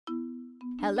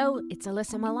Hello, it's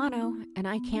Alyssa Milano, and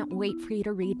I can't wait for you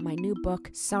to read my new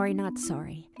book, Sorry Not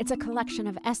Sorry. It's a collection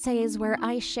of essays where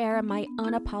I share my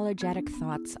unapologetic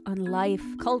thoughts on life,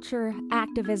 culture,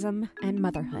 activism, and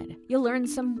motherhood. You'll learn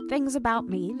some things about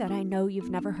me that I know you've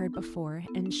never heard before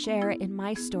and share in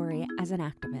my story as an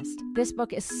activist. This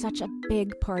book is such a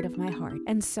big part of my heart,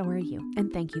 and so are you,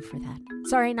 and thank you for that.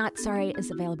 Sorry Not Sorry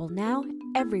is available now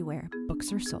everywhere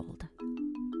books are sold.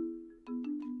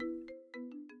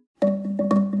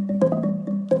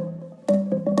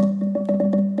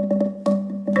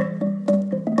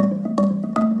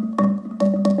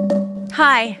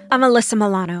 Hi, I'm Alyssa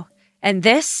Milano, and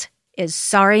this is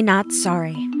Sorry Not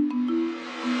Sorry.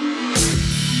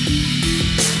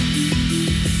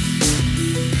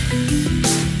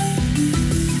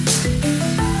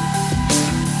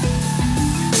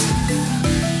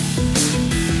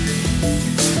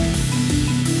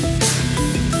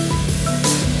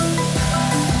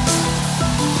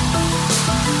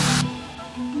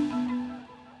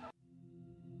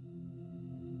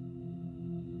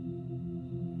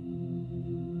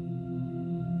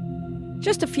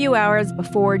 Just a few hours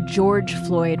before George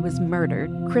Floyd was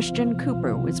murdered, Christian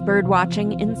Cooper was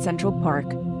birdwatching in Central Park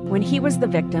when he was the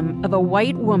victim of a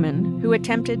white woman who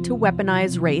attempted to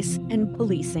weaponize race and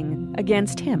policing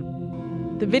against him.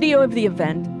 The video of the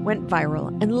event went viral,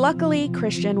 and luckily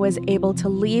Christian was able to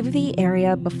leave the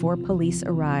area before police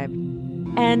arrived,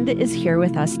 and is here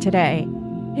with us today.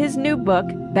 His new book,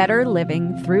 Better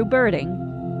Living Through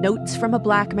Birding, Notes from a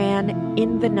Black Man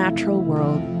in the Natural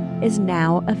World, is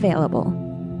now available.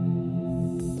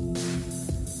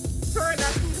 Sir, I'm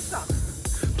asking you to stop.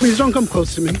 Please don't come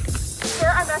close to me. Sir,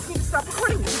 I'm asking you to stop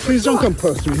recording me. Please don't come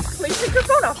close to me. Please take your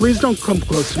phone off. Please don't come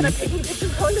close to And me. I'm taking pictures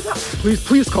and calling the cops.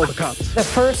 Please call the cops. The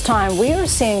first time we are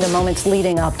seeing the moments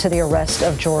leading up to the arrest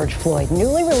of George Floyd.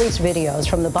 Newly released videos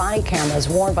from the body cameras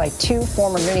worn by two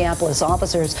former Minneapolis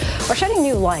officers are shedding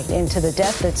new light into the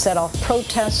death that set off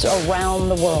protests around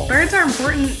the world. Birds are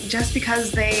important just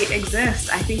because they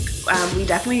exist. I think we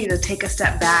definitely need to take a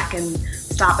step back and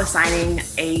stop assigning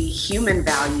a human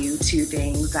value to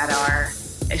things that are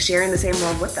sharing the same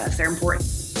world with us. They're important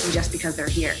just because they're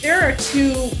here. There are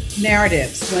two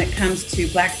narratives when it comes to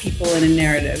Black people in a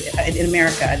narrative in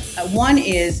America. One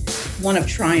is one of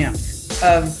triumph,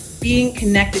 of being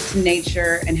connected to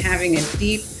nature and having a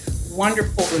deep,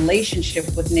 wonderful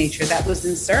relationship with nature that was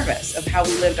in service of how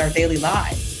we lived our daily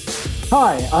lives.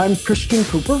 Hi, I'm Christian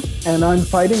Cooper, and I'm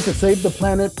fighting to save the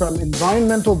planet from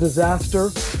environmental disaster,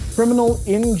 criminal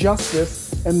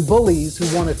injustice, and bullies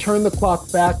who want to turn the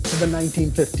clock back to the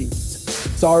 1950s.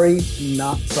 Sorry,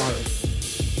 not sorry.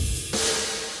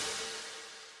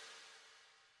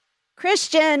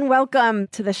 Christian, welcome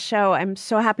to the show. I'm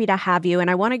so happy to have you, and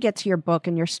I want to get to your book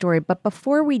and your story. But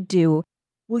before we do,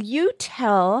 will you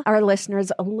tell our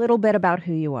listeners a little bit about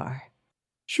who you are?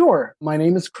 Sure. My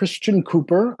name is Christian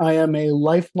Cooper. I am a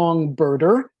lifelong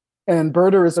birder, and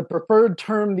birder is a preferred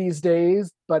term these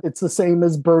days, but it's the same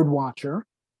as birdwatcher.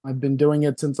 I've been doing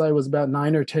it since I was about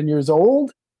 9 or 10 years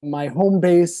old. My home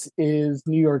base is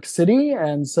New York City,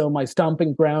 and so my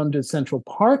stomping ground is Central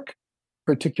Park,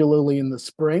 particularly in the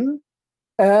spring.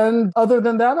 And other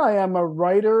than that, I am a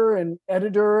writer and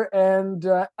editor and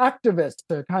activist,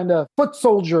 a kind of foot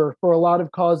soldier for a lot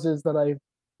of causes that I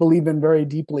believe in very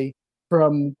deeply,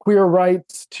 from queer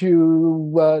rights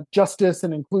to justice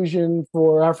and inclusion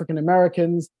for African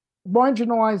Americans,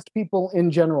 marginalized people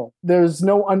in general. There's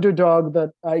no underdog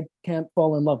that I can't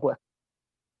fall in love with.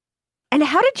 And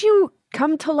how did you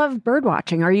come to love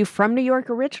birdwatching? Are you from New York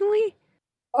originally?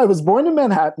 I was born in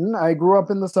Manhattan. I grew up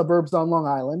in the suburbs on Long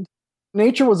Island.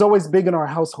 Nature was always big in our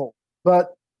household.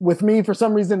 But with me, for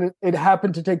some reason, it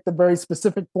happened to take the very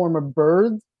specific form of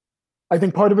birds. I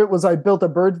think part of it was I built a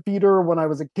bird feeder when I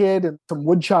was a kid in some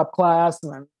woodshop class,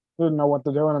 and I didn't know what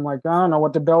to do. And I'm like, I don't know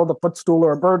what to build, a footstool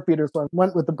or a bird feeder. So I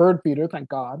went with the bird feeder, thank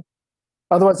God.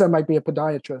 Otherwise, I might be a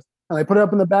podiatrist. And I put it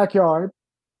up in the backyard.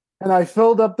 And I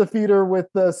filled up the feeder with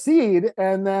the seed,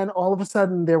 and then all of a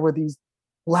sudden there were these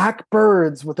black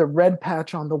birds with a red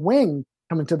patch on the wing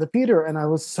coming to the feeder, and I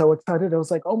was so excited. I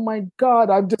was like, oh my God,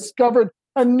 I've discovered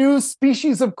a new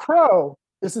species of crow.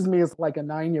 This is me as like a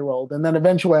 9-year-old. And then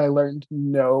eventually I learned,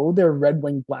 no, they're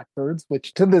red-winged blackbirds,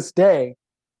 which to this day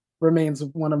remains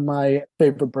one of my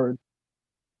favorite birds.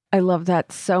 I love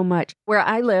that so much. Where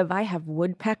I live, I have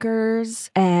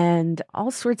woodpeckers and all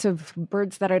sorts of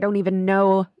birds that I don't even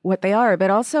know what they are. But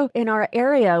also in our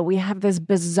area, we have this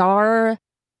bizarre,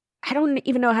 I don't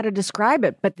even know how to describe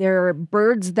it, but they're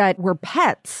birds that were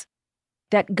pets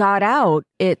that got out.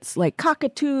 It's like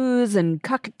cockatoos and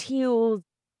cockatiels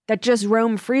that just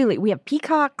roam freely. We have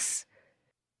peacocks.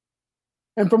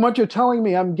 And from what you're telling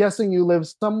me, I'm guessing you live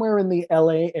somewhere in the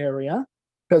LA area,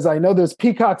 because I know there's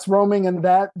peacocks roaming in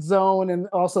that zone. And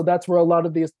also that's where a lot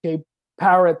of the escaped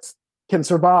parrots can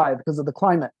survive because of the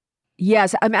climate.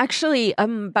 Yes, I'm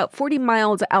about 40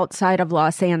 miles outside of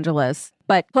Los Angeles,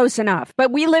 but close enough.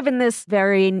 But we live in this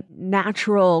very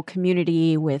natural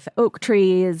community with oak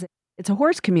trees. It's a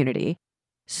horse community.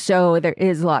 So there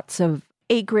is lots of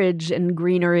acreage and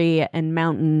greenery and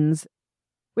mountains.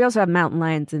 We also have mountain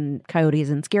lions and coyotes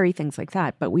and scary things like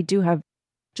that. But we do have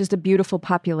just a beautiful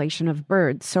population of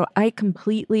birds. So I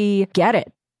completely get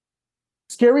it.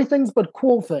 Scary things, but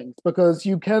cool things, because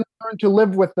you can learn to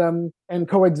live with them and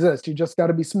coexist. You just got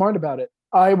to be smart about it.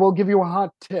 I will give you a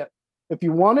hot tip. If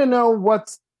you want to know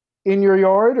what's in your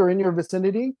yard or in your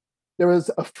vicinity, there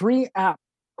is a free app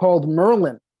called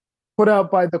Merlin, put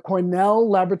out by the Cornell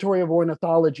Laboratory of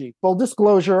Ornithology. Full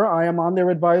disclosure, I am on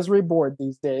their advisory board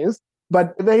these days,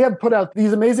 but they have put out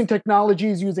these amazing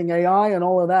technologies using AI and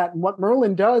all of that. And what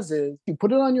Merlin does is you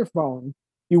put it on your phone,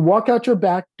 you walk out your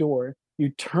back door, you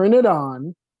turn it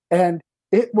on, and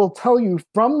it will tell you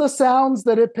from the sounds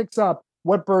that it picks up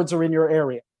what birds are in your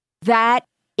area. That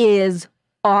is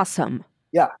awesome.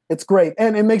 Yeah, it's great.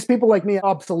 And it makes people like me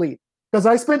obsolete, because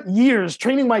I spent years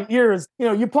training my ears.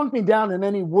 You plunk me down in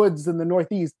any woods in the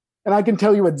Northeast, and I can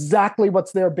tell you exactly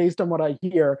what's there based on what I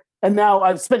hear. And now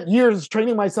I've spent years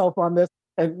training myself on this,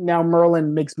 and now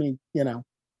Merlin makes me,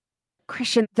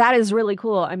 Christian, that is really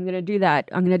cool. I'm going to do that.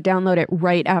 I'm going to download it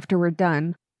right after we're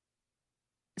done.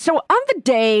 So on the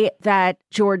day that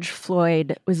George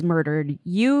Floyd was murdered,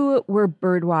 you were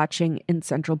bird watching in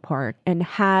Central Park and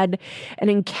had an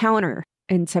encounter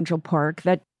in Central Park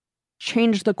that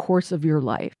changed the course of your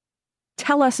life.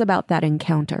 Tell us about that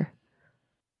encounter.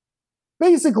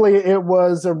 Basically, it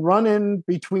was a run-in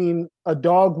between a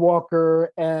dog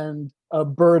walker and a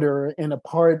birder in a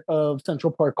part of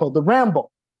Central Park called the Ramble.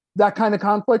 That kind of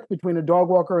conflict between a dog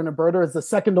walker and a birder is the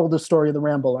second oldest story of the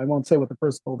Ramble. I won't say what the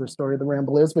first oldest story of the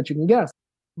Ramble is, but you can guess.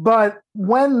 But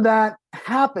when that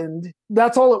happened,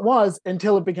 that's all it was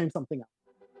until it became something else.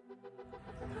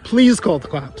 Please call the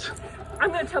cops.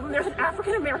 I'm going to tell them there's an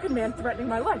African-American man threatening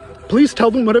my life. Please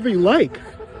tell them whatever you like.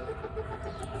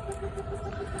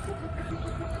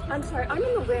 I'm sorry, I'm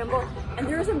in the Ramble, and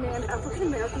there is a man,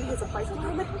 African-American, who has a bicycle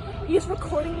helmet. He is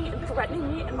recording me and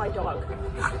threatening me and my dog.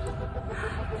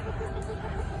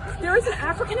 There is an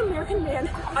African-American man,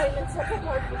 I am in Central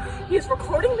Park. He is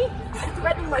recording me and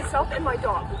threatening myself and my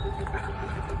dog.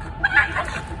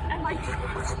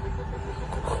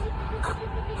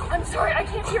 I'm sorry, I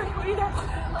can't hear you either.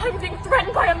 I'm being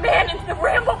threatened by a man in the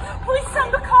Ramble. Please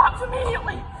send the cops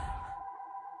immediately.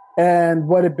 And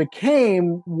what it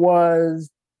became was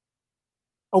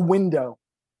a window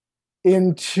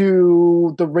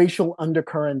into the racial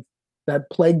undercurrents that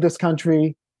plague this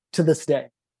country to this day.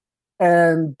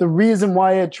 And the reason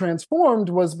why it transformed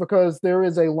was because there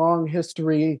is a long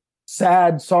history,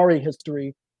 sad, sorry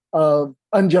history of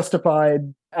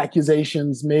unjustified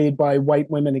accusations made by white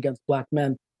women against Black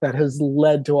men that has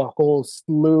led to a whole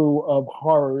slew of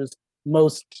horrors,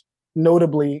 most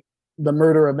notably the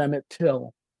murder of Emmett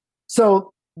Till.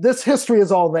 So this history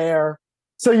is all there.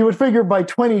 So you would figure by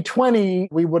 2020,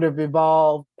 we would have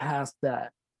evolved past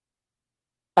that.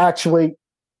 Actually,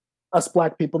 us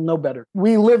Black people know better.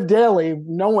 We live daily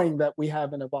knowing that we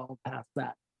haven't evolved past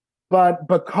that. But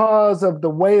because of the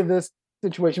way this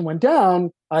situation went down,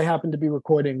 I happened to be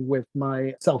recording with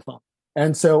my cell phone.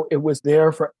 And so it was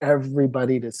there for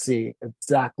everybody to see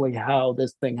exactly how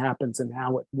this thing happens and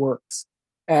how it works.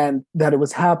 And that it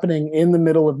was happening in the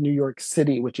middle of New York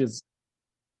City, which is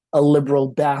a liberal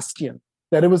bastion.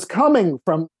 That it was coming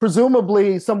from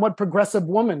presumably somewhat progressive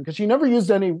woman, because she never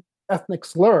used any ethnic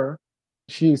slur.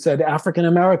 She said African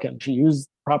American. She used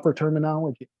proper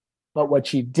terminology. But what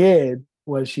she did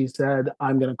was she said,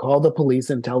 I'm going to call the police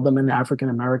and tell them an African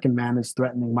American man is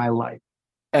threatening my life.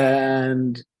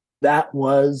 And that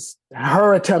was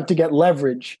her attempt to get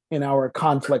leverage in our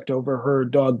conflict over her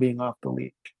dog being off the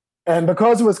leash. And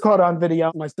because it was caught on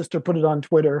video, my sister put it on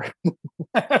Twitter.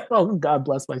 Oh, God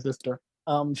bless my sister.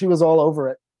 She was all over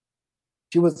it.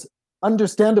 She was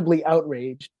understandably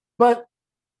outraged, but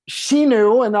she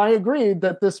knew, and I agreed,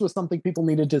 that this was something people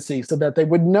needed to see so that they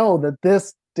would know that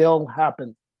this still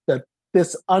happens, that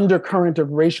this undercurrent of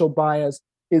racial bias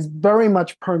is very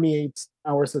much permeates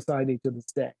our society to this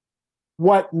day.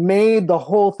 What made the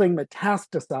whole thing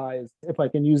metastasize, if I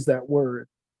can use that word,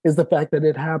 is the fact that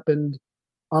it happened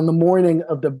on the morning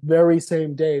of the very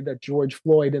same day that George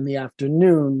Floyd in the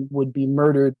afternoon would be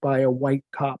murdered by a white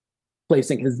cop,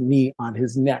 placing his knee on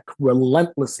his neck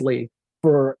relentlessly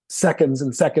for seconds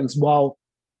and seconds while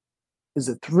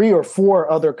 3 or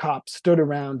 4 other cops stood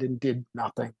around and did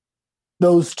nothing.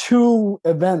 Those two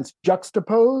events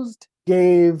juxtaposed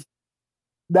gave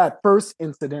that first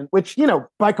incident, which,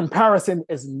 by comparison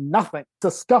is nothing.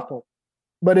 It's a scuffle,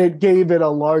 but it gave it a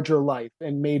larger life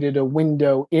and made it a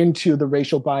window into the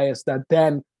racial bias that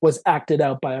then was acted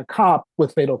out by a cop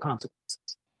with fatal consequences.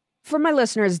 For my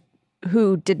listeners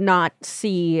who did not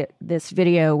see this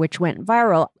video, which went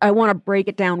viral, I want to break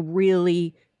it down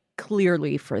really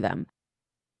clearly for them.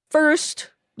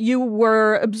 First, you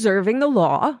were observing the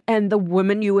law, and the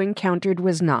woman you encountered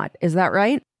was not. Is that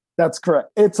right? That's correct.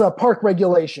 It's a park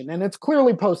regulation, and it's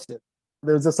clearly posted.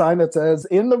 There's a sign that says,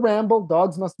 in the ramble,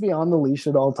 dogs must be on the leash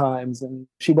at all times, and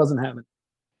she wasn't having it.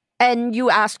 And you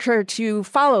asked her to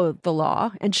follow the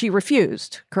law, and she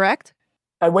refused, correct?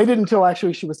 I waited until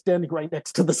actually she was standing right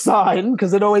next to the sign,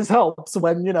 because it always helps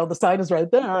when, the sign is right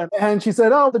there. And she said,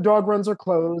 the dog runs are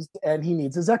closed and he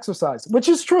needs his exercise, which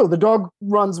is true. The dog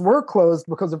runs were closed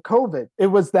because of COVID. It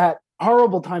was that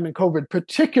horrible time in COVID,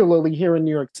 particularly here in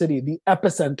New York City, the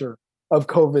epicenter of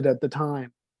COVID at the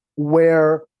time,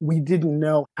 where we didn't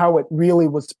know how it really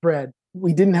was spread.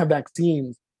 We didn't have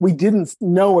vaccines. We didn't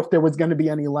know if there was going to be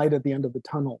any light at the end of the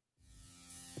tunnel.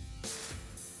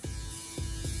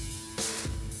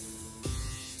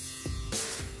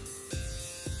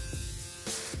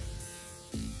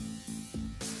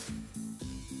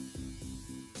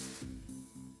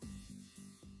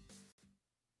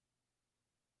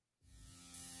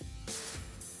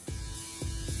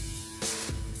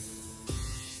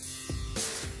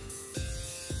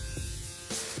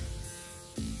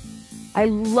 I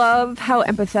love how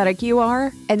empathetic you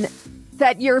are and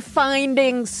that you're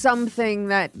finding something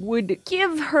that would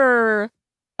give her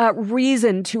a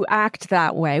reason to act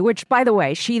that way, which, by the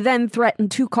way, she then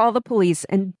threatened to call the police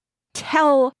and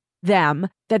tell them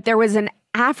that there was an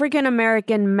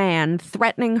African-American man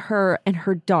threatening her and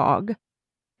her dog.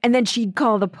 And then she'd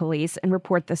call the police and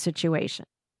report the situation.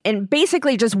 And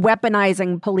basically just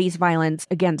weaponizing police violence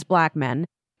against Black men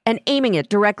and aiming it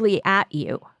directly at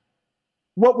you.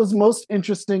 What was most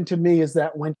interesting to me is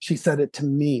that when she said it to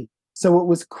me, so it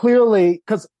was clearly,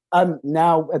 because I'm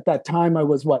now, at that time, I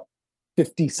was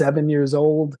 57 years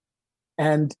old.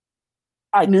 And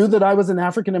I knew that I was an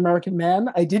African-American man.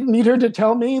 I didn't need her to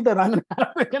tell me that I'm an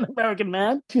African-American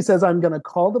man. She says, I'm going to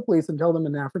call the police and tell them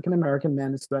an African-American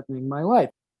man is threatening my life.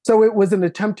 So it was an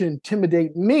attempt to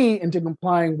intimidate me into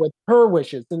complying with her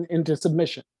wishes and into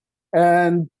submission.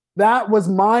 And that was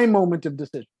my moment of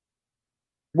decision.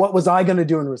 What was I going to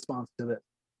do in response to this?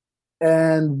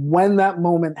 And when that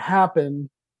moment happened,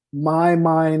 my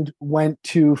mind went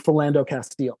to Philando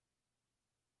Castile.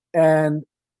 And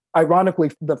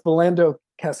ironically, the Philando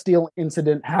Castile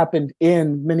incident happened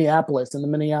in Minneapolis, in the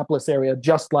Minneapolis area,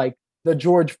 just like the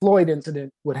George Floyd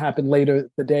incident would happen later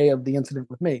the day of the incident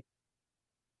with me.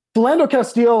 Philando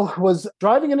Castile was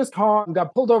driving in his car and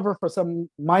got pulled over for some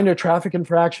minor traffic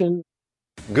infraction.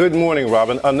 Good morning,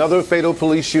 Robin. Another fatal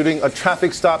police shooting, a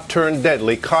traffic stop turned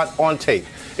deadly, caught on tape,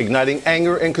 igniting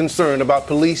anger and concern about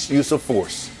police use of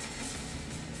force.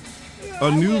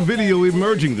 A new video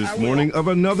emerging this morning of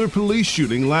another police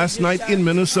shooting last night in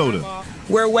Minnesota.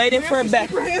 We're waiting for a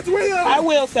back. I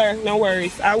will, sir. No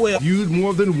worries. I will. Viewed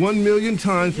more than 1 million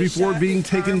times before being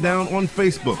taken down on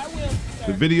Facebook.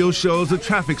 The video shows a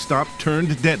traffic stop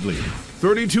turned deadly.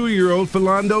 32-year-old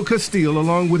Philando Castile,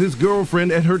 along with his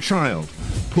girlfriend and her child,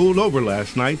 pulled over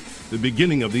last night, the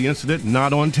beginning of the incident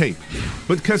not on tape.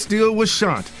 But Castile was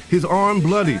shot, his arm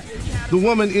bloodied. The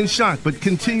woman in shock, but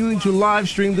continuing to live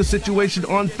stream the situation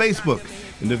on Facebook.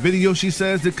 In the video, she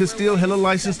says that Castile had a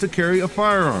license to carry a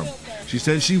firearm. She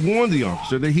says she warned the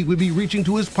officer that he would be reaching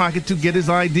to his pocket to get his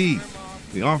ID.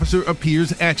 The officer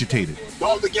appears agitated.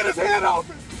 Told him to get his hand off.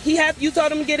 You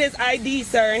told him to get his ID,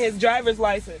 sir, and his driver's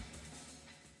license.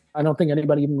 I don't think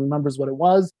anybody even remembers what it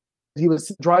was. He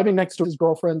was driving next to his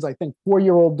girlfriend's, I think,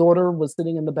 4-year-old daughter was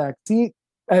sitting in the back seat.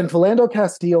 And Philando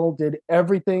Castile did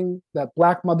everything that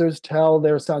Black mothers tell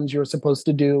their sons you're supposed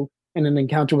to do in an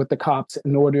encounter with the cops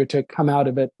in order to come out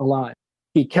of it alive.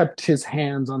 He kept his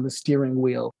hands on the steering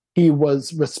wheel. He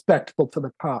was respectful to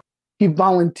the cop. He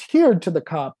volunteered to the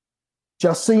cop.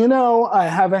 Just so you know, I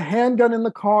have a handgun in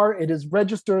the car. It is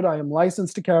registered. I am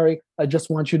licensed to carry. I just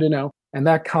want you to know. And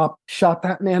that cop shot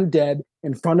that man dead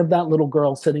in front of that little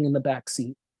girl sitting in the back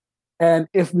seat. And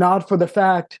if not for the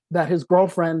fact that his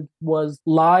girlfriend was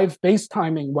live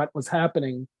FaceTiming what was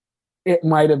happening, it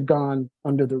might have gone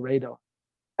under the radar.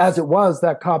 As it was,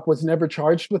 that cop was never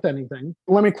charged with anything.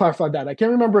 Let me clarify that. I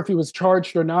can't remember if he was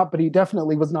charged or not, but he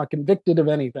definitely was not convicted of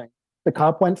anything. The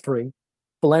cop went free.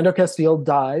 Philando Castile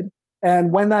died.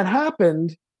 And when that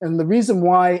happened, And the reason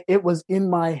why it was in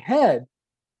my head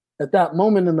at that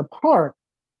moment in the park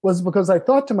was because I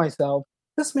thought to myself,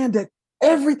 this man did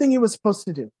everything he was supposed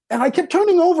to do. And I kept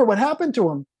turning over what happened to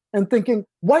him and thinking,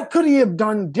 what could he have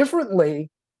done differently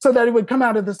so that he would come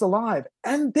out of this alive?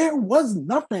 And there was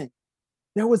nothing.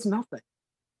 There was nothing.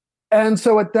 And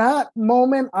so at that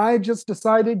moment, I just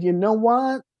decided, you know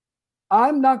what?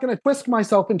 I'm not going to twist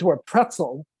myself into a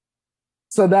pretzel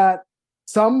so that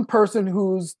some person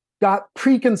who's got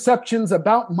preconceptions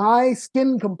about my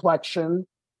skin complexion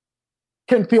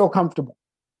can feel comfortable.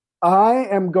 I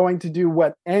am going to do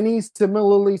what any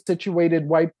similarly situated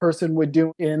white person would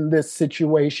do in this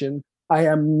situation. I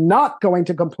am not going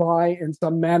to comply in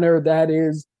some manner that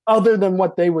is other than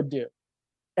what they would do.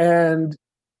 And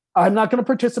I'm not going to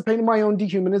participate in my own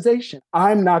dehumanization.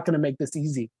 I'm not going to make this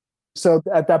easy. So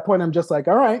at that point, I'm just like,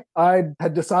 all right, I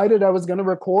had decided I was going to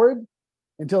record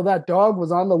until that dog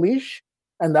was on the leash.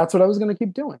 And that's what I was going to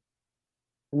keep doing.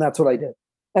 And that's what I did.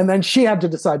 And then she had to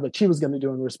decide what she was going to do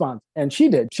in response. And she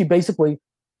did. She basically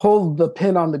pulled the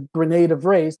pin on the grenade of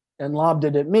race and lobbed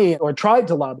it at me, or tried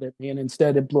to lob it at me, and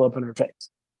instead it blew up in her face.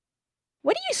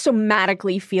 What are you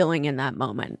somatically feeling in that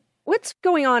moment? What's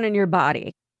going on in your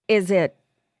body? Is it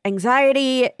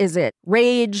anxiety? Is it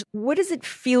rage? What does it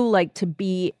feel like to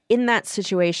be in that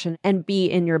situation and be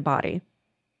in your body?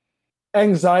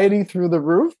 Anxiety through the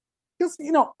roof. Because,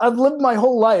 I've lived my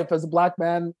whole life as a Black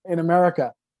man in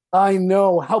America. I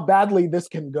know how badly this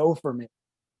can go for me.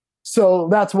 So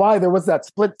that's why there was that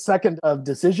split second of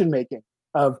decision making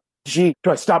of, gee, do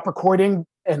I stop recording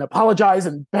and apologize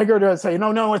and beg her to say,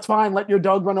 no, it's fine. Let your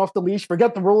dog run off the leash,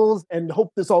 forget the rules and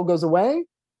hope this all goes away?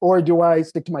 Or do I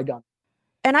stick to my gun?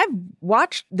 And I've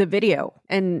watched the video,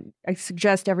 and I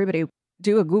suggest everybody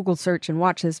do a Google search and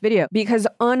watch this video, because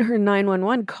on her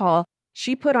 911 call,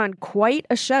 she put on quite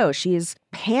a show. She is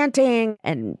panting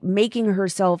and making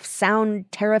herself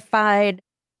sound terrified.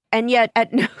 And yet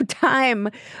at no time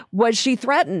was she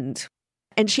threatened.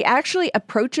 And she actually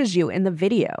approaches you in the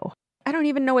video. I don't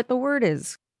even know what the word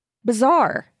is.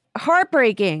 Bizarre.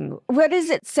 Heartbreaking. What does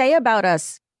it say about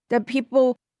us that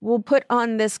people will put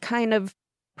on this kind of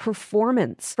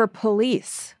performance for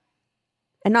police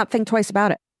and not think twice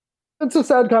about it? It's a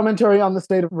sad commentary on the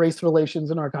state of race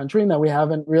relations in our country and that we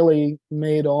haven't really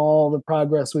made all the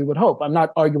progress we would hope. I'm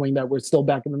not arguing that we're still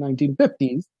back in the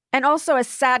 1950s. And also a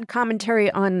sad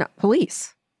commentary on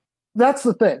police. That's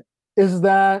the thing, is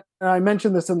that, and I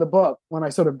mentioned this in the book, when I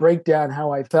sort of break down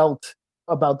how I felt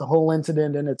about the whole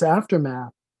incident and its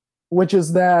aftermath, which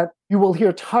is that you will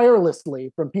hear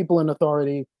tirelessly from people in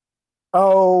authority,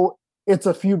 oh, it's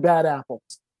a few bad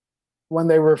apples, when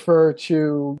they refer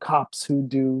to cops who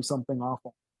do something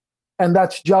awful. And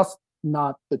that's just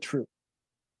not the truth.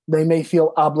 They may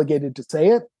feel obligated to say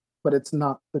it, but it's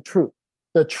not the truth.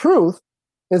 The truth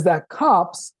is that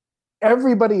cops,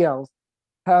 everybody else,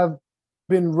 have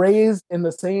been raised in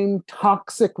the same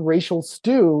toxic racial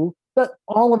stew that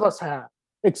all of us have,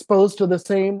 exposed to the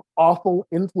same awful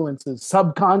influences,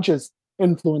 subconscious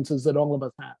influences that all of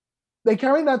us have. They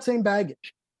carry that same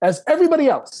baggage as everybody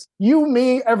else, you,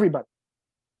 me, everybody.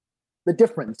 The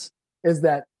difference is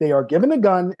that they are given a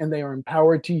gun and they are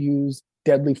empowered to use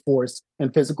deadly force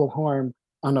and physical harm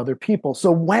on other people.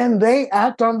 So when they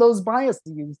act on those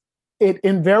biases, it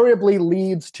invariably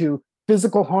leads to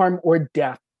physical harm or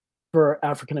death for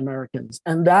African Americans.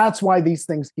 And that's why these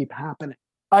things keep happening.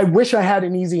 I wish I had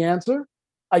an easy answer.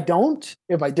 I don't.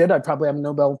 If I did, I'd probably have a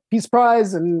Nobel Peace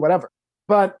Prize and whatever.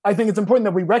 But I think it's important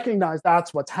that we recognize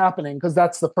that's what's happening, because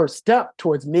that's the first step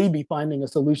towards maybe finding a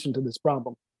solution to this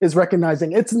problem, is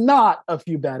recognizing it's not a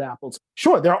few bad apples.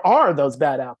 Sure, there are those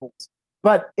bad apples,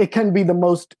 but it can be the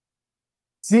most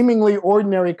seemingly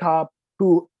ordinary cop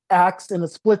who acts in a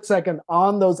split second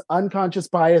on those unconscious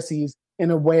biases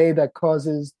in a way that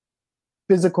causes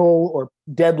physical or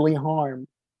deadly harm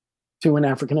to an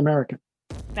African American.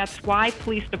 That's why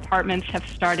police departments have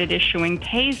started issuing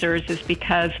tasers, is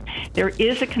because there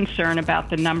is a concern about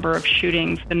the number of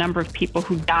shootings, the number of people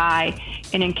who die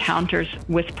in encounters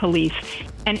with police.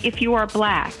 And if you are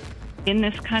Black in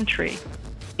this country,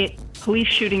 police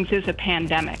shootings is a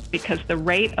pandemic, because the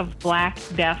rate of Black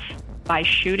deaths by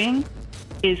shooting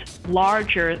is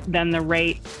larger than the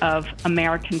rate of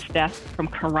Americans' deaths from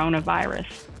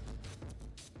coronavirus.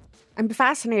 I'm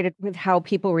fascinated with how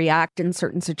people react in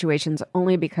certain situations,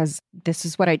 only because this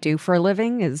is what I do for a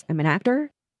living, is I'm an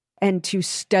actor. And to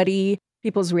study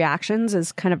people's reactions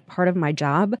is kind of part of my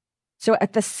job. So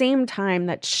at the same time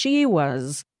that she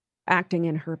was acting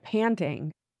in her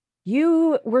panting,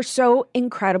 you were so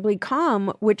incredibly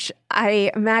calm, which I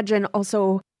imagine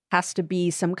also has to be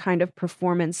some kind of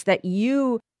performance that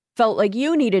you felt like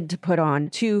you needed to put on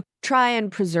to try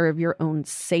and preserve your own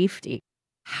safety.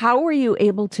 How were you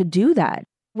able to do that?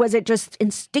 Was it just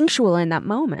instinctual in that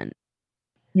moment?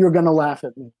 You're going to laugh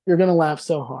at me. You're going to laugh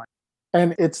so hard.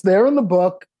 And it's there in the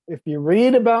book. If you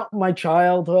read about my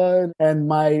childhood and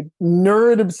my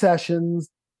nerd obsessions,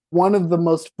 one of the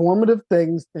most formative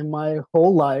things in my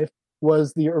whole life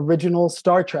was the original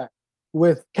Star Trek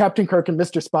with Captain Kirk and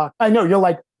Mr. Spock. I know, you're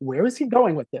like, where is he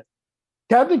going with this?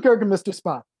 Captain Kirk and Mr.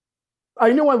 Spock.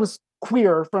 I knew I was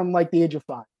queer from like the age of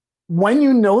 5. When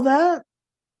you know that,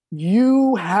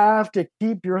 you have to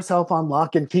keep yourself on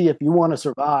lock and key if you want to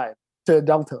survive to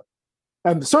adulthood.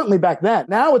 And certainly back then.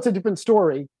 Now it's a different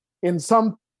story in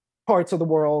some parts of the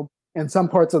world and some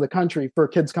parts of the country for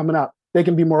kids coming up. They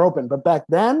can be more open. But back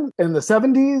then, in the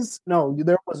 70s, no,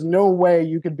 there was no way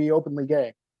you could be openly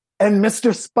gay. And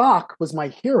Mr. Spock was my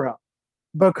hero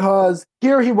because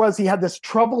here he had this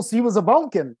he was a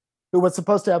Vulcan who was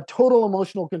supposed to have total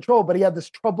emotional control, but he had this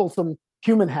troublesome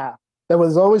human half that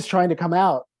was always trying to come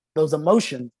out, those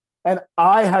emotions. And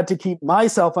I had to keep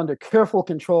myself under careful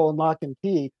control and lock and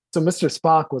key. So Mr.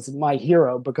 Spock was my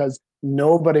hero because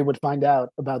nobody would find out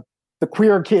about the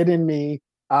queer kid in me.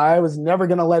 I was never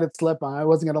going to let it slip. I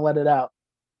wasn't going to let it out.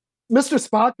 Mr.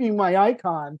 Spock being my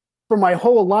icon for my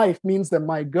whole life means that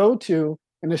my go-to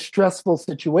in a stressful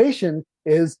situation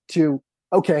is to,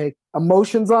 okay,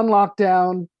 emotions on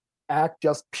lockdown, act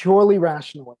just purely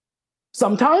rationally.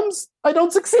 Sometimes I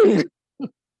don't succeed.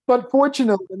 But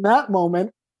fortunately, in that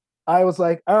moment, I was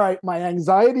like, all right, my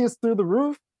anxiety is through the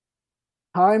roof.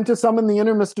 Time to summon the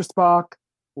inner Mr. Spock,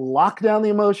 lock down the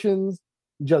emotions,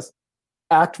 just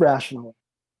act rationally.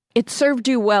 It served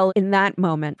you well in that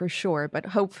moment for sure, but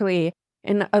hopefully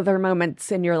in other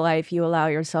moments in your life, you allow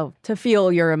yourself to feel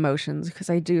your emotions, because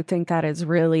I do think that is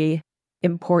really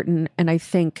important. And I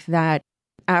think that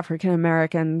African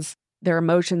Americans, their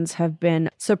emotions have been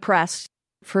suppressed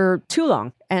for too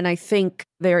long. And I think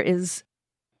there is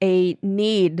a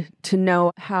need to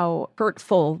know how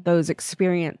hurtful those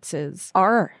experiences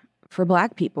are for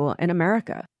Black people in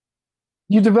America.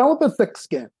 You develop a thick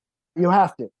skin. You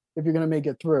have to if you're going to make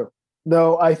it through.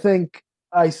 Though I think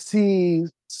I see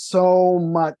so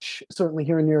much, certainly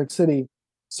here in New York City,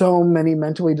 so many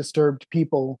mentally disturbed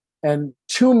people, and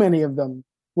too many of them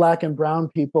Black and brown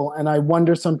people. And I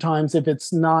wonder sometimes if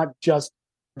it's not just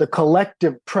the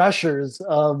collective pressures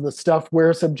of the stuff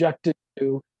we're subjected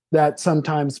to that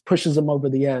sometimes pushes them over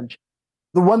the edge.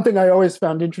 The one thing I always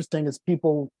found interesting is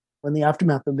people, in the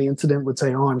aftermath of the incident, would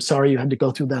say, oh, I'm sorry you had to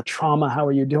go through that trauma. How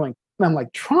are you doing? And I'm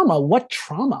like, trauma? What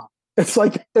trauma? It's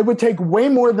like it would take way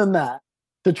more than that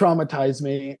to traumatize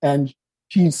me. And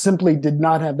she simply did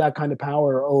not have that kind of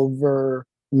power over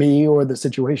me or the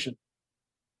situation.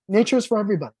 Nature is for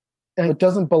everybody. And it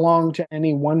doesn't belong to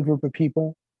any one group of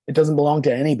people. It doesn't belong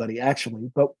to anybody,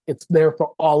 actually, but it's there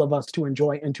for all of us to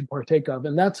enjoy and to partake of.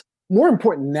 And that's more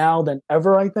important now than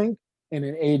ever, I think, in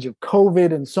an age of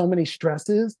COVID and so many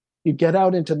stresses. You get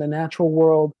out into the natural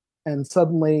world and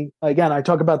suddenly, again, I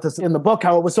talk about this in the book,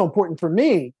 how it was so important for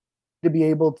me to be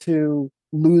able to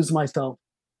lose myself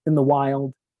in the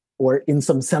wild or in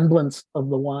some semblance of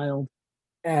the wild,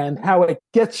 and how it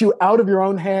gets you out of your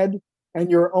own head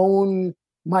and your own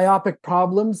myopic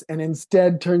problems and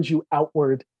instead turns you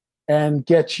outward and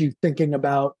gets you thinking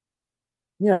about,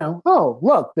 oh,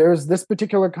 look, there's this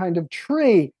particular kind of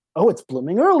tree. Oh, it's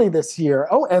blooming early this year.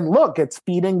 Oh, and look, it's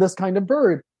feeding this kind of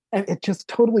bird. And it just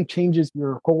totally changes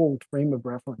your whole frame of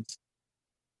reference.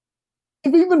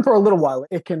 Even for a little while,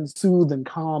 it can soothe and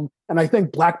calm. And I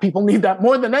think Black people need that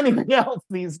more than anything else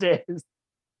these days.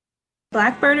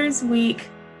 Black Birders Week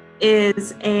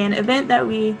is an event that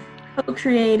we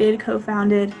co-created,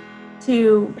 co-founded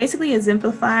to basically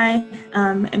exemplify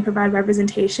and provide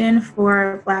representation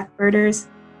for Black birders,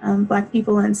 Black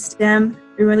people in STEM.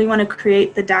 We really want to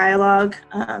create the dialogue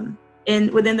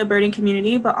within the birding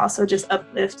community, but also just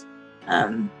uplift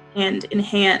and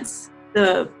enhance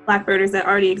the Black birders that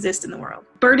already exist in the world.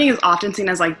 Birding is often seen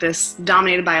as like this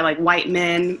dominated by like white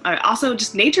men. Also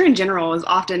just nature in general is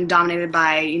often dominated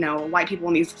by, white people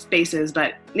in these spaces,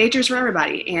 but nature's for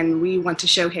everybody. And we want to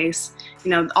showcase,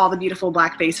 all the beautiful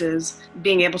Black faces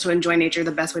being able to enjoy nature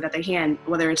the best way that they can,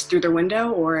 whether it's through their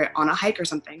window or on a hike or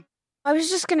something. I was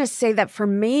just going to say that for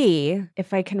me,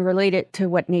 if I can relate it to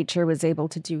what nature was able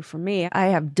to do for me, I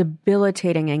have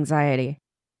debilitating anxiety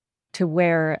to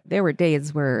where there were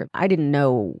days where I didn't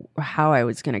know how I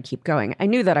was going to keep going. I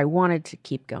knew that I wanted to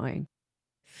keep going.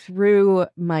 Through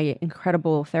my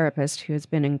incredible therapist, who has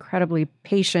been incredibly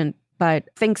patient, but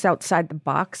thinks outside the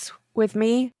box with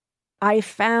me, I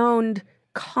found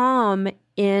calm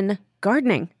in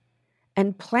gardening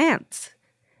and plants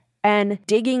And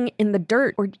digging in the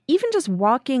dirt, or even just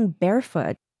walking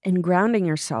barefoot and grounding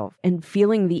yourself and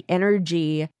feeling the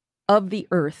energy of the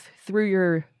earth through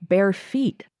your bare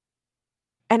feet.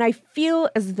 And I feel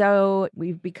as though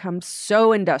we've become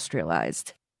so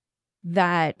industrialized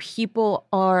that people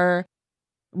are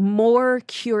more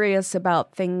curious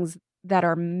about things that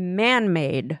are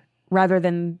man-made rather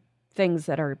than things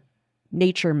that are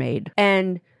nature-made.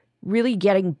 And really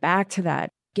getting back to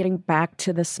that, getting back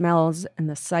to the smells and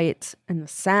the sights and the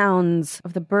sounds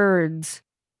of the birds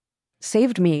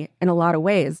saved me in a lot of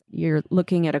ways. You're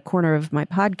looking at a corner of my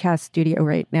podcast studio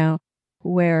right now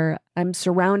where I'm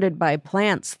surrounded by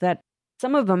plants that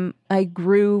some of them I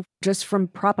grew just from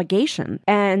propagation.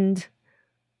 And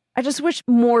I just wish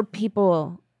more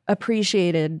people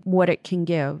appreciated what it can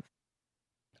give.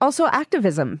 Also,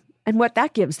 activism and what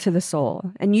that gives to the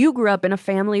soul. And you grew up in a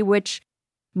family which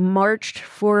marched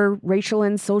for racial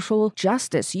and social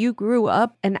justice. You grew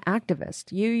up an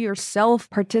activist. You yourself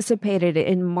participated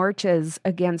in marches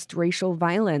against racial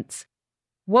violence.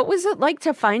 What was it like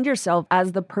to find yourself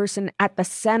as the person at the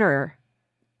center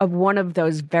of one of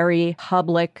those very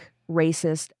public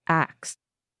racist acts?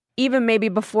 Even maybe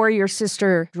before your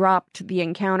sister dropped the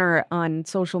encounter on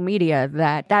social media,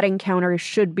 that encounter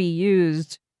should be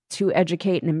used to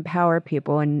educate and empower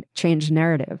people and change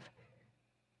narrative.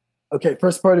 Okay,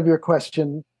 first part of your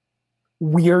question,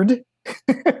 weird,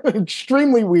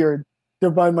 extremely weird to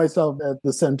find myself at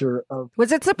the center of.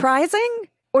 Was it surprising?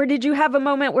 Or did you have a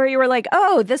moment where you were like,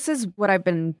 oh, this is what I've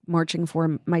been marching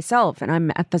for myself, and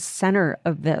I'm at the center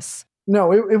of this?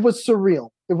 No, it was surreal.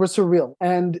 It was surreal.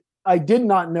 And I did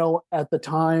not know at the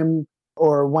time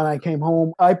or when I came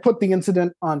home. I put the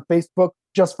incident on Facebook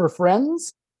just for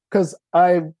friends because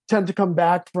I tend to come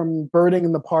back from birding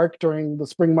in the park during the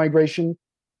spring migration.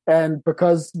 And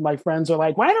because my friends are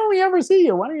like, why don't we ever see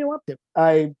you? What are you up to?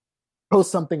 I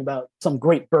post something about some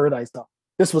great bird I saw.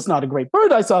 This was not a great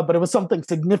bird I saw, but it was something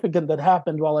significant that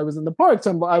happened while I was in the park.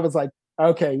 So I was like,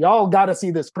 okay, y'all got to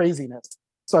see this craziness.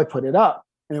 So I put it up.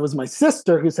 And it was my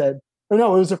sister who said, or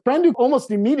no, it was a friend who almost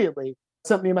immediately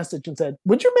sent me a message and said,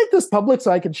 would you make this public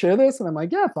so I could share this? And I'm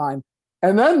like, yeah, fine.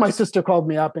 And then my sister called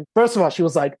me up. And first of all, she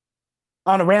was like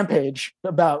on a rampage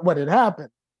about what had happened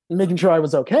and making sure I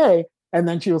was okay. And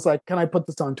then she was like, can I put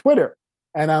this on Twitter?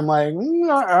 And I'm like,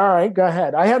 all right, go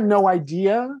ahead. I had no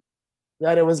idea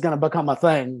that it was going to become a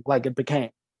thing like it became.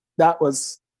 That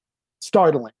was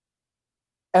startling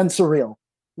and surreal.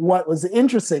 What was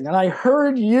interesting, and I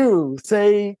heard you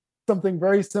say something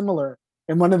very similar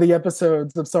in one of the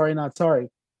episodes of Sorry Not Sorry,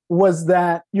 was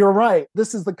that you're right.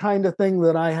 This is the kind of thing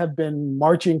that I have been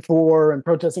marching for and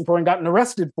protesting for and gotten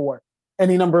arrested for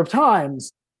any number of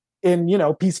times in,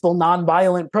 peaceful,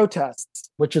 nonviolent protests,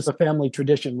 which is a family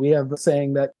tradition. We have a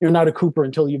saying that you're not a Cooper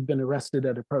until you've been arrested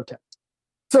at a protest.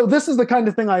 So this is the kind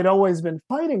of thing I'd always been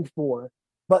fighting for.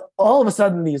 But all of a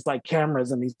sudden, these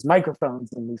cameras and these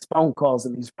microphones and these phone calls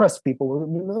and these press people,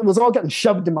 it was all getting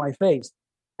shoved in my face.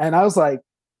 And I was like,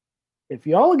 if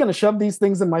y'all are going to shove these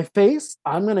things in my face,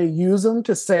 I'm going to use them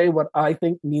to say what I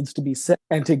think needs to be said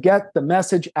and to get the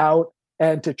message out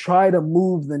and to try to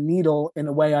move the needle in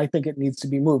a way I think it needs to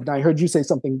be moved. And I heard you say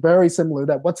something very similar,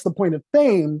 that what's the point of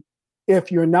fame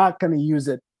if you're not going to use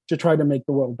it to try to make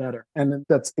the world better? And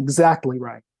that's exactly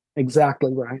right.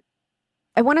 Exactly right.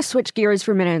 I want to switch gears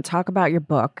for a minute and talk about your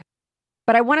book.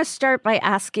 But I want to start by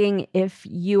asking if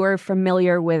you are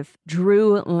familiar with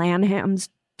Drew Lanham's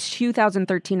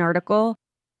 2013 article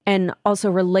and also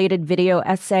related video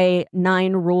essay,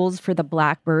 9 Rules for the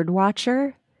Black Bird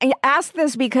Watcher. I ask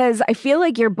this because I feel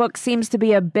like your book seems to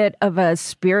be a bit of a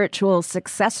spiritual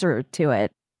successor to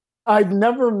it. I've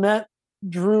never met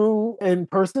Drew in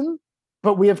person,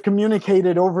 but we have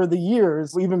communicated over the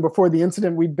years. Even before the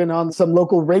incident, we'd been on some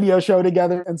local radio show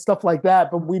together and stuff like that,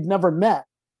 but we've never met.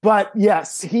 But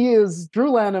yes, he is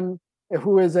Drew Lanham,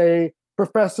 who is a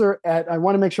professor at, I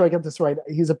want to make sure I get this right,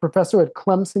 he's a professor at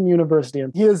Clemson University.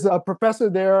 And he is a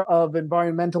professor there of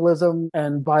environmentalism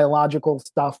and biological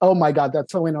stuff. Oh my God,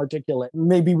 that's so inarticulate.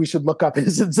 Maybe we should look up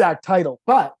his exact title.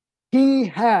 But he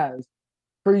has,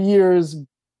 for years,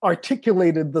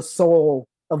 articulated the soul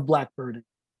of blackbirding.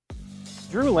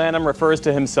 Drew Lanham refers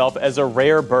to himself as a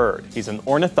rare bird. He's an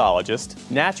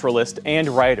ornithologist, naturalist, and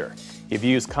writer. He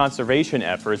views conservation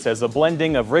efforts as a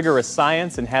blending of rigorous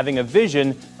science and having a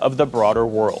vision of the broader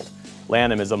world.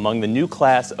 Lanham is among the new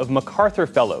class of MacArthur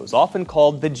Fellows, often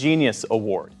called the Genius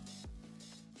Award.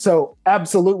 So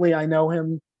absolutely, I know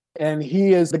him, and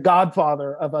he is the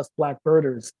godfather of us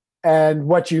blackbirders. And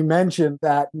what you mentioned,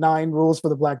 that 9 Rules for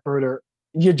the Blackbirder,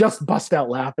 you just bust out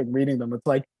laughing reading them. It's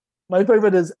like, my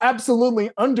favorite is absolutely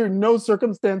under no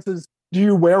circumstances do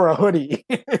you wear a hoodie?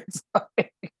 It's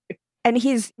like... And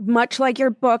he's much like your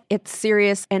book, it's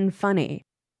serious and funny.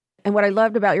 And what I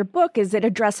loved about your book is it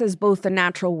addresses both the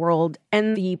natural world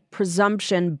and the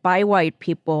presumption by white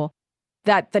people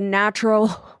that the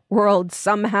natural world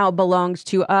somehow belongs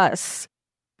to us,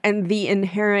 and the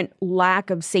inherent lack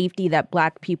of safety that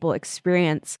Black people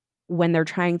experience when they're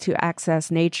trying to access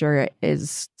nature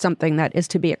is something that is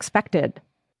to be expected.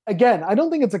 Again, I don't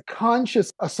think it's a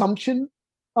conscious assumption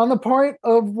on the part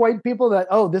of white people that,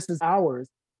 oh, this is ours.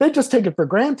 They just take it for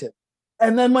granted.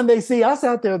 And then when they see us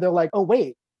out there, they're like, oh,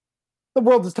 wait, the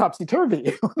world is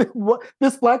topsy-turvy.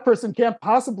 This Black person can't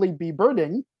possibly be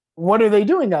birding. What are they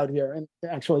doing out here? And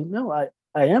actually, no, I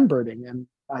am birding, and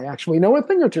I actually know a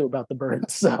thing or two about the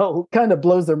birds. So kind of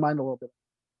blows their mind a little bit.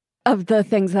 Of the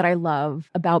things that I love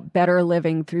about better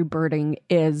living through birding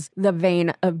is the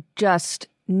vein of just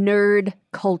nerd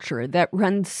culture that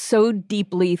runs so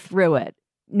deeply through it.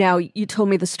 Now, you told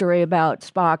me the story about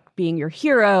Spock being your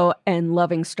hero and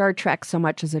loving Star Trek so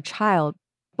much as a child.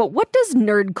 But what does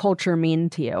nerd culture mean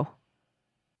to you?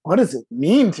 What does it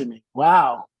mean to me?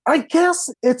 Wow. I guess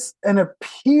it's an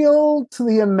appeal to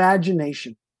the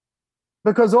imagination.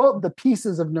 Because all the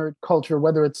pieces of nerd culture,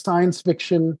 whether it's science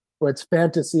fiction or it's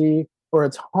fantasy or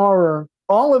it's horror,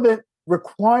 all of it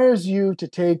requires you to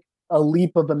take a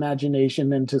leap of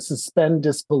imagination and to suspend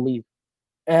disbelief.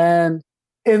 And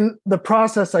in the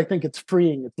process, I think it's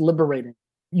freeing, it's liberating.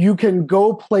 You can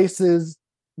go places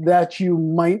that you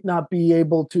might not be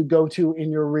able to go to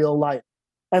in your real life.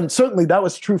 And certainly that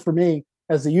was true for me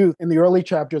as a youth. In the early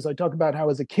chapters, I talk about how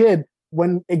as a kid,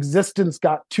 when existence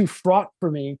got too fraught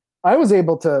for me, I was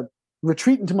able to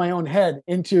retreat into my own head,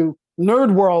 into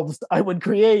nerd worlds I would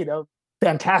create of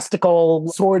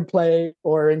fantastical swordplay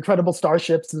or incredible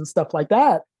starships and stuff like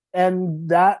that. And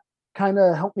that kind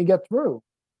of helped me get through.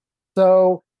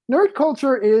 So nerd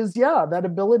culture is, that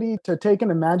ability to take an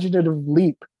imaginative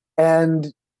leap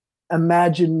and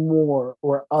imagine more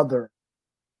or other.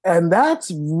 And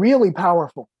that's really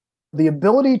powerful. The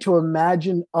ability to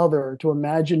imagine other, to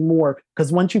imagine more,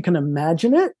 because once you can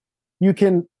imagine it, you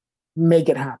can make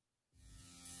it happen.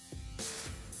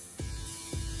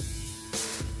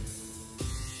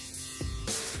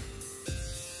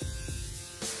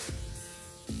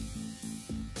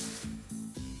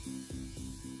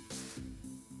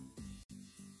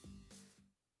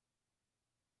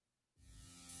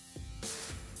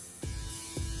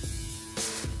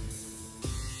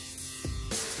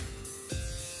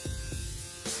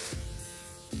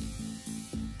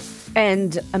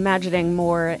 And imagining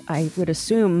more, I would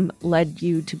assume, led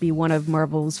you to be one of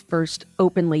Marvel's first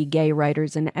openly gay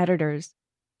writers and editors,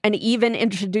 and even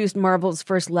introduced Marvel's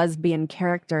first lesbian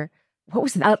character. What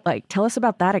was that like? Tell us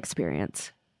about that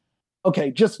experience.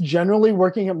 Okay, just generally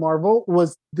working at Marvel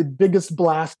was the biggest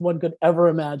blast one could ever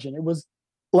imagine. It was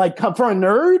like, for a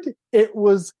nerd, it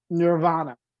was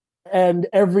nirvana. And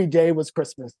every day was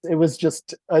Christmas. It was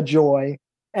just a joy.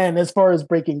 And as far as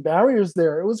breaking barriers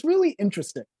there, it was really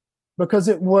interesting, because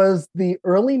it was the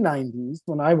early 90s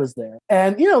when I was there.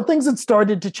 And, things had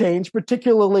started to change,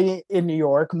 particularly in New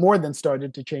York, more than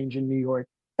started to change in New York.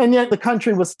 And yet the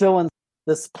country was still in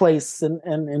this place, and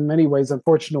in many ways,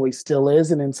 unfortunately, still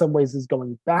is, and in some ways is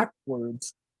going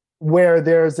backwards, where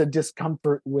there's a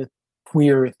discomfort with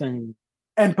queer things.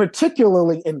 And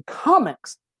particularly in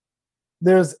comics,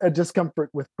 there's a discomfort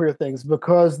with queer things,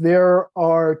 because there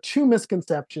are two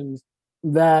misconceptions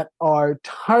that are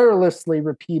tirelessly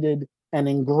repeated and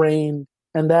ingrained.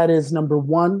 And that is, number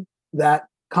one, that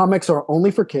comics are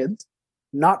only for kids.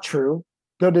 Not true.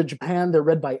 Go to Japan, they're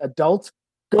read by adults.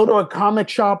 Go to a comic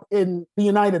shop in the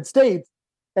United States,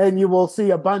 and you will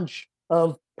see a bunch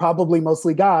of probably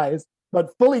mostly guys,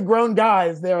 but fully grown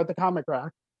guys there at the comic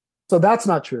rack. So that's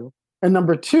not true. And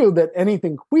number two, that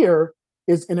anything queer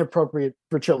is inappropriate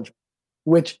for children,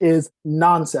 which is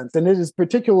nonsense. And it is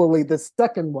particularly the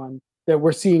second one that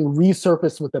we're seeing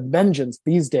resurface with a vengeance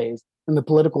these days in the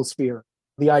political sphere.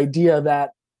 The idea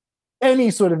that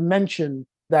any sort of mention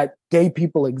that gay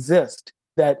people exist,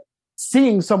 that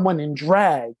seeing someone in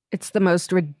drag. It's the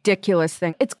most ridiculous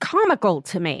thing. It's comical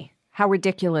to me how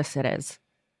ridiculous it is.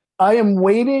 I am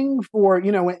waiting for,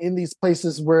 in these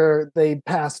places where they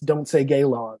pass don't say gay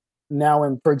laws.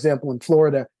 Now, for example, in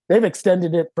Florida, they've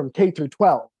extended it from K through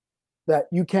 12, that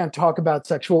you can't talk about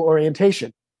sexual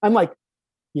orientation. I'm like,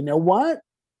 you know what?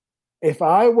 If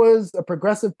I was a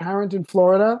progressive parent in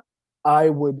Florida, I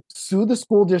would sue the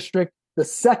school district the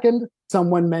second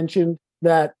someone mentioned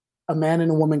that a man and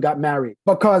a woman got married,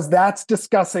 because that's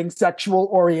discussing sexual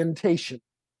orientation.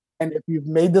 And if you've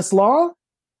made this law,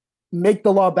 make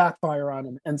the law backfire on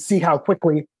them and see how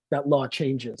quickly that law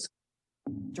changes.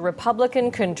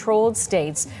 Republican-controlled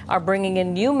states are bringing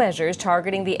in new measures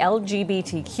targeting the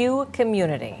LGBTQ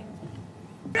community.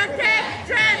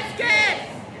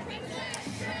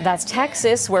 That's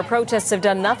Texas, where protests have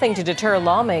done nothing to deter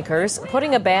lawmakers.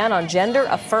 Putting a ban on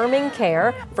gender-affirming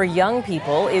care for young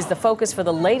people is the focus for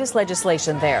the latest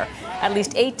legislation there. At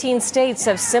least 18 states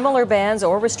have similar bans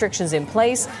or restrictions in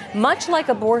place. Much like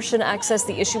abortion access,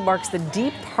 the issue marks the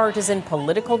deep partisan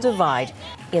political divide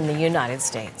in the United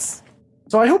States.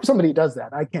 So I hope somebody does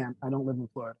that. I can't. I don't live in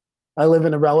Florida. I live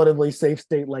in a relatively safe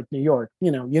state like New York.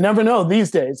 You know, you never know these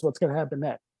days what's going to happen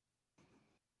next.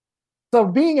 So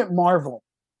being at Marvel,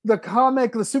 the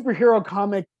superhero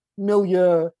comic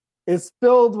milieu is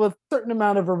filled with a certain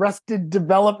amount of arrested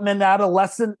development,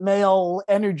 adolescent male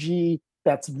energy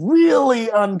that's really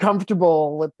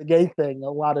uncomfortable with the gay thing a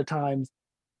lot of times.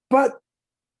 But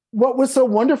what was so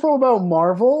wonderful about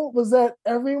Marvel was that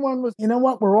everyone was, you know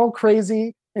what, we're all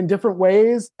crazy in different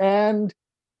ways, and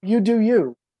you do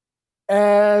you.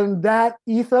 And that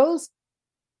ethos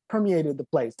permeated the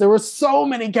place. There were so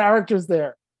many characters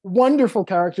there. Wonderful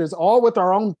characters, all with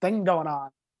our own thing going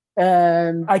on.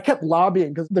 And I kept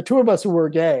lobbying because the two of us who were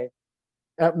gay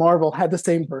at Marvel had the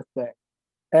same birthday.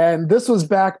 And this was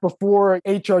back before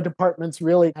HR departments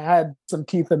really had some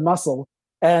teeth and muscle.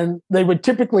 And they would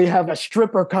typically have a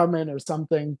stripper come in or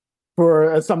something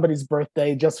for somebody's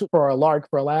birthday, just for a lark,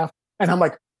 for a laugh. And I'm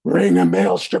like, bring a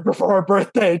male stripper for our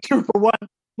birthday, 2 for 1.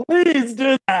 Please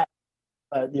do that.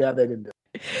 But yeah, they didn't do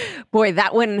it. Boy,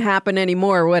 that wouldn't happen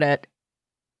anymore, would it?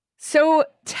 So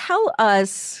tell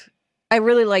us, I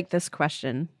really like this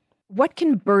question. What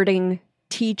can birding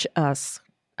teach us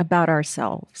about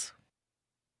ourselves?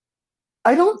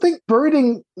 I don't think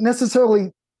birding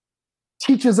necessarily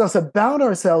teaches us about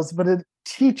ourselves, but it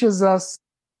teaches us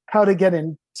how to get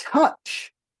in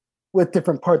touch with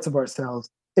different parts of ourselves.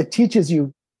 It teaches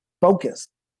you focus.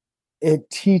 It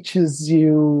teaches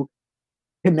you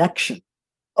connection.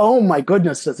 Oh my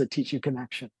goodness, does it teach you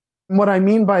connection? And what I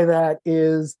mean by that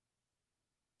is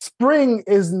spring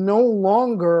is no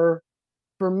longer,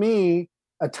 for me,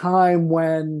 a time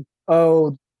when,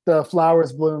 the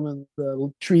flowers bloom and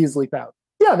the trees leaf out.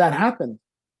 Yeah, that happens.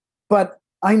 But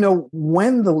I know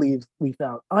when the leaves leaf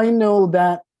out. I know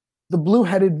that the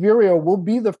blue-headed vireo will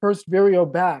be the first vireo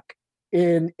back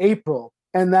in April,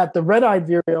 and that the red-eyed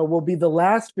vireo will be the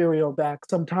last vireo back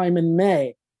sometime in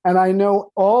May. And I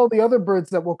know all the other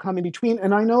birds that will come in between,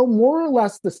 and I know more or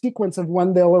less the sequence of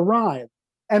when they'll arrive.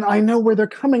 And I know where they're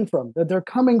coming from,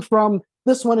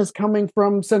 this one is coming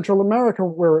from Central America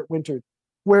where it wintered,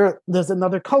 where there's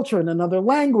another culture and another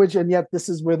language, and yet this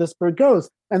is where this bird goes.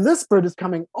 And this bird is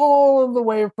coming all the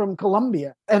way from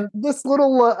Colombia. And this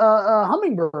little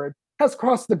hummingbird has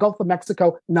crossed the Gulf of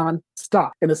Mexico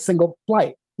nonstop in a single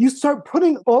flight. You start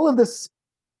putting all of this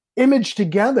image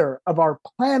together of our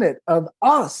planet, of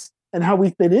us, and how we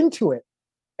fit into it,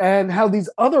 and how these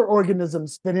other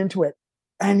organisms fit into it.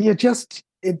 And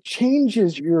it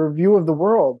changes your view of the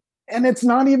world. And it's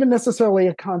not even necessarily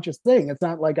a conscious thing. It's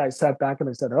not like I sat back and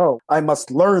I said, I must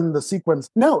learn the sequence.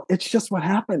 No, it's just what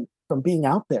happened from being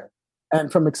out there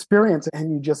and from experience.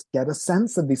 And you just get a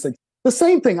sense of these things. The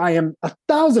same thing I am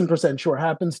 1,000% sure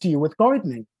happens to you with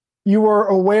gardening. You are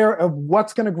aware of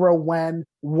what's going to grow when,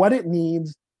 what it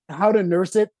needs, how to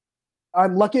nurse it.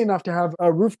 I'm lucky enough to have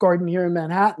a roof garden here in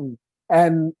Manhattan.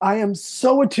 And I am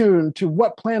so attuned to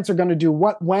what plants are going to do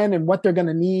what, when, and what they're going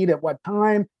to need at what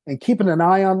time, and keeping an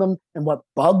eye on them, and what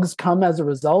bugs come as a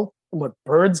result, and what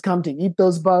birds come to eat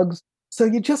those bugs. So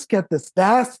you just get this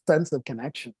vast sense of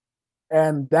connection.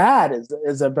 And that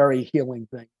is a very healing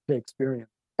thing to experience.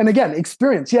 And again,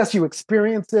 experience. Yes, you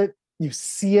experience it, you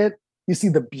see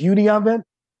the beauty of it,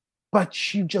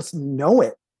 but you just know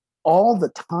it all the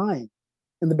time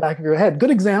in the back of your head.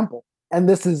 Good example. And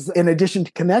this is, in addition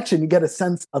to connection, you get a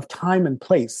sense of time and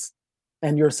place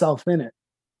and yourself in it.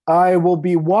 I will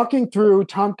be walking through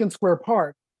Tompkins Square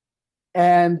Park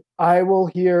and I will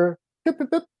hear pip,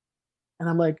 pip, pip. And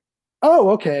I'm like, oh,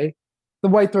 okay, the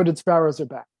white-throated sparrows are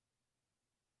back.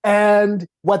 And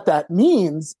what that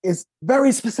means is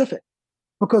very specific,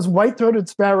 because white-throated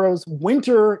sparrows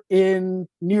winter in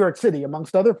New York City,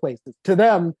 amongst other places. To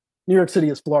them, New York City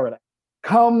is Florida.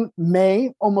 Come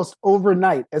May, almost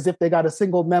overnight, as if they got a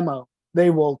single memo, they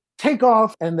will take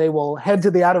off and they will head to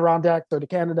the Adirondacks or to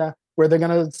Canada, where they're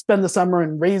going to spend the summer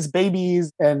and raise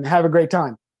babies and have a great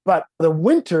time. But the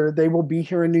winter, they will be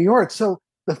here in New York. So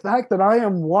the fact that I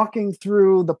am walking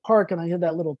through the park and I hear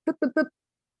that little pip, pip, pip,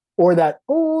 or that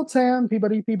Old Sam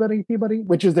Peabody, Peabody, Peabody,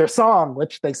 which is their song,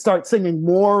 which they start singing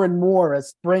more and more as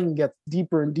spring gets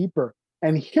deeper and deeper.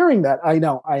 And hearing that, I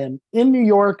know I am in New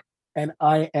York and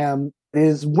I am It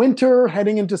is winter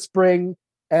heading into spring,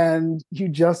 and you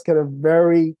just get a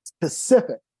very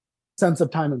specific sense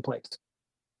of time and place.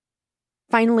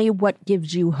 Finally, what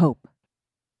gives you hope?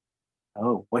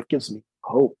 Oh, what gives me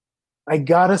hope? I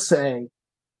gotta say,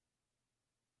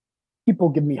 people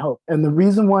give me hope. And the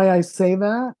reason why I say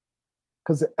that,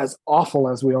 because as awful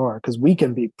as we are, because we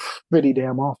can be pretty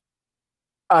damn awful.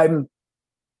 I'm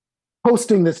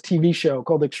hosting this TV show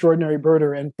called Extraordinary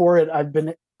Birder, and for it, I've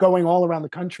been going all around the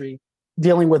country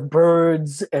dealing with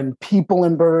birds and people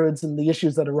and birds and the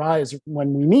issues that arise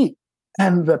when we meet.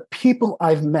 And the people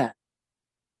I've met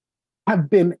have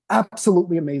been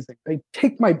absolutely amazing. They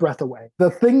take my breath away.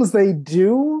 The things they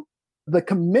do, the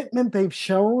commitment they've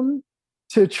shown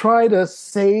to try to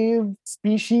save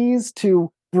species, to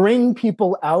bring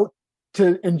people out,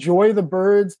 to enjoy the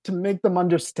birds, to make them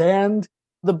understand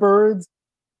the birds.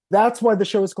 That's why the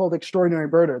show is called Extraordinary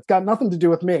Birder. It's got nothing to do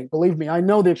with me. Believe me, I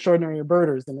know the extraordinary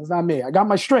birders, and it's not me. I got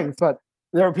my strengths, but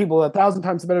there are people 1,000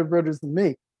 times better birders than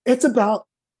me. It's about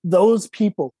those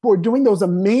people who are doing those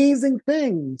amazing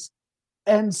things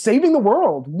and saving the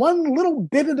world one little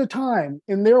bit at a time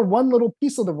in their one little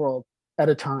piece of the world at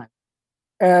a time.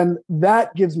 And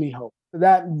that gives me hope.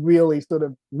 That really sort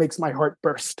of makes my heart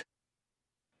burst.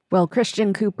 Well,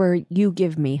 Christian Cooper, you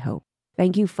give me hope.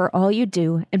 Thank you for all you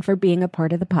do and for being a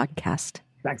part of the podcast.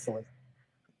 Thanks, Liz.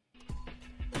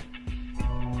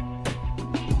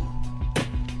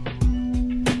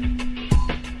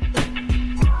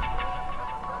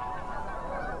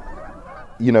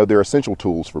 You know, they're essential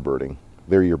tools for birding.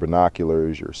 They're your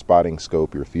binoculars, your spotting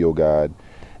scope, your field guide.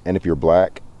 And if you're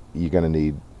black, you're going to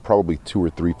need probably 2 or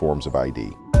 3 forms of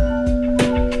ID.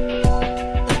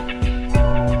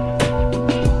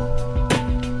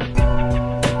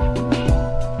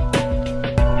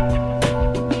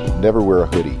 Never wear a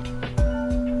hoodie,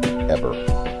 ever.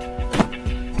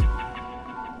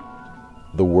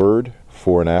 The word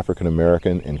for an African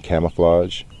American in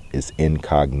camouflage is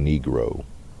incognito.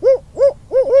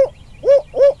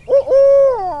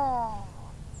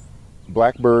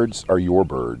 Blackbirds are your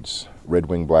birds.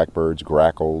 Red-winged blackbirds,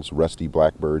 grackles, rusty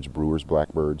blackbirds, brewer's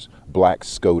blackbirds, black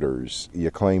scoters, you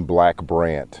claim black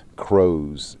brant,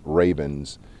 crows,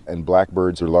 ravens, and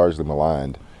blackbirds are largely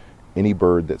maligned. Any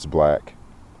bird that's black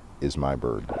is my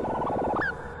bird.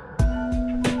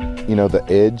 You know, the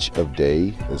edge of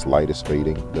day as light is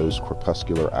fading, those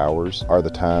crepuscular hours are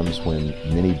the times when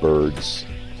many birds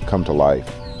come to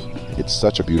life. It's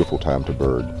such a beautiful time to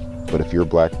bird, but if you're a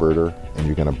blackbirder and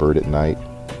you're gonna bird at night,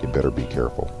 you better be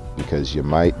careful, because you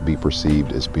might be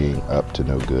perceived as being up to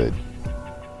no good.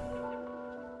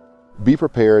 Be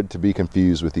prepared to be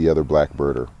confused with the other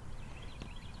blackbirder.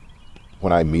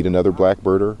 When I meet another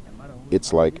blackbirder,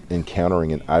 it's like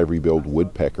encountering an ivory-billed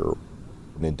woodpecker,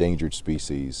 an endangered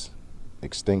species.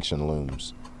 Extinction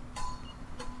looms.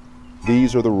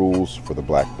 These are the rules for the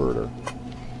blackbirder.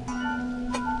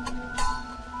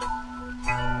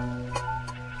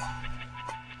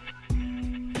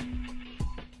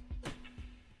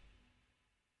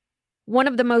 One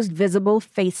of the most visible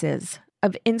faces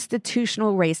of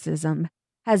institutional racism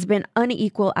has been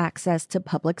unequal access to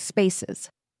public spaces.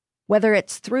 Whether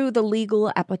it's through the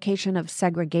legal application of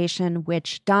segregation,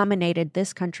 which dominated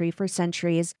this country for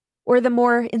centuries, or the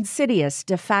more insidious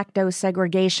de facto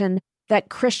segregation that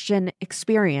Christian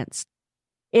experienced.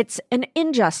 It's an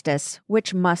injustice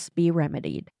which must be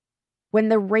remedied. When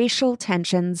the racial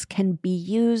tensions can be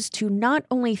used to not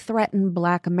only threaten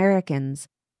Black Americans,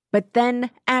 but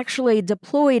then actually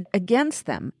deployed against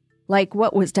them, like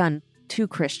what was done to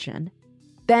Christian,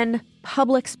 then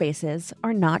public spaces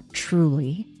are not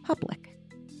truly public.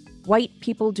 White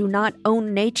people do not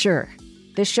own nature.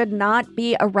 This should not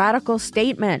be a radical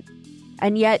statement.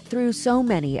 And yet, through so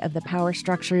many of the power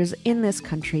structures in this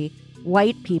country,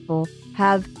 white people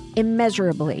have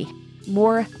immeasurably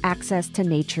more access to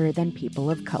nature than people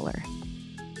of color.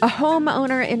 A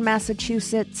homeowner in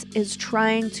Massachusetts is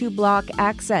trying to block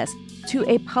access to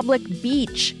a public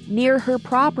beach near her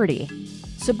property.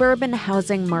 Suburban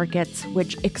housing markets,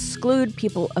 which exclude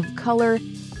people of color,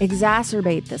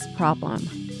 exacerbate this problem,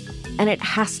 and it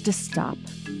has to stop.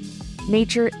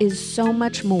 Nature is so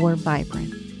much more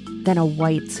vibrant than a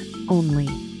whites-only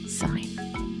sign.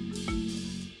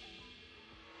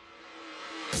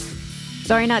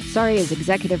 Sorry Not Sorry is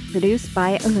executive produced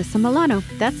by Alyssa Milano.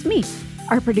 That's me.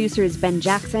 Our producer is Ben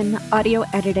Jackson, audio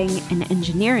editing and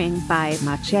engineering by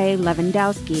Maciej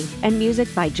Lewandowski, and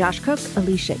music by Josh Cook,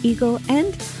 Alicia Eagle,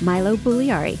 and Milo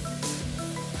Bugliari.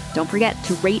 Don't forget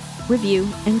to rate, review,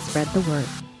 and spread the word.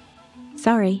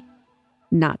 Sorry,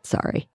 not sorry.